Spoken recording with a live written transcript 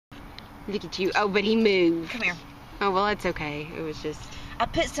Look at you. Oh, but he moved. Come here. Oh, well, that's okay. It was just... I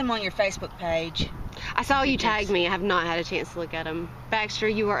put some on your Facebook page. I saw you tag me. I have not had a chance to look at them. Baxter,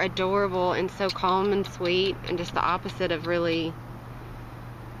 you are adorable and so calm and sweet and just the opposite of really...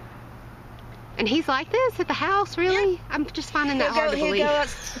 And he's like this at the house, really? Yeah. I'm just finding that hard to believe.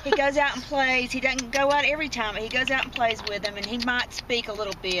 He goes out and plays. He doesn't go out every time, but he goes out and plays with them, and he might speak a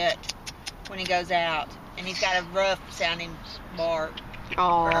little bit when he goes out. And he's got a rough-sounding bark.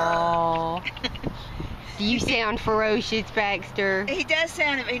 Aww. You sound ferocious, Baxter. He does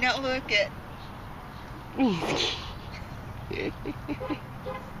sound it, but he don't look it.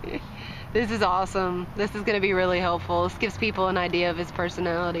 This is awesome. This is going to be really helpful. This gives people an idea of his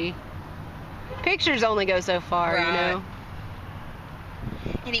personality. Pictures only go so far, right. You know.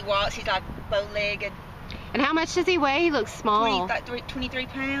 And he walks, he's like bow-legged. And how much does he weigh? He looks small. 23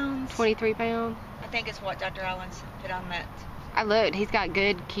 pounds. 23 pounds? I think it's what Dr. Allen's put on that. I looked. He's got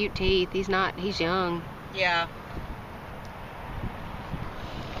good, cute teeth. He's young. Yeah.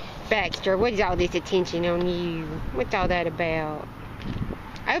 Baxter, what's all this attention on you? What's all that about?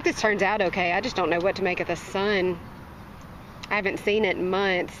 I hope this turns out okay. I just don't know what to make of the sun. I haven't seen it in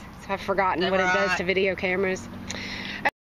months, so I've forgotten what it does to video cameras.